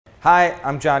Hi,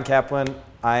 I'm John Caplan.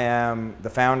 I am the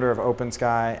founder of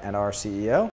OpenSky and our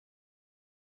CEO.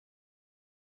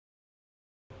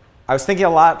 I was thinking a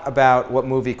lot about what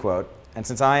movie quote, and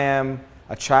since I am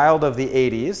a child of the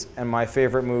 80s and my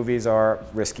favorite movies are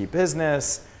Risky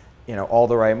Business, All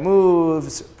the Right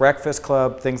Moves, Breakfast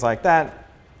Club, things like that,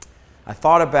 I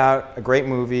thought about a great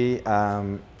movie,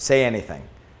 Say Anything.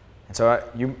 And so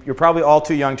you're probably all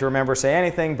too young to remember Say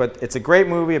Anything, but it's a great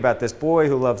movie about this boy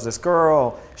who loves this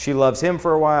girl. She loves him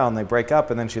for a while, and they break up,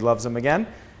 and then she loves him again.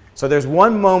 So there's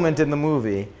one moment in the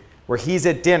movie where he's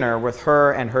at dinner with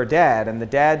her and her dad, and the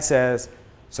dad says,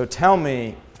 "So tell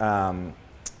me,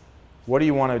 what do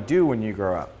you want to do when you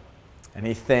grow up?" And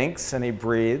he thinks, and he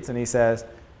breathes, and he says,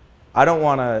 "I don't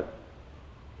want to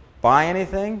buy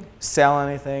anything, sell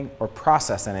anything, or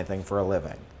process anything for a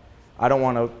living. I don't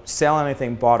want to sell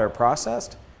anything bought or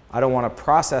processed. I don't want to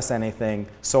process anything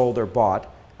sold or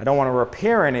bought. I don't want to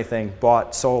repair anything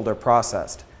bought, sold, or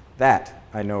processed. That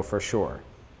I know for sure."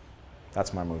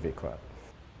 That's my movie quote.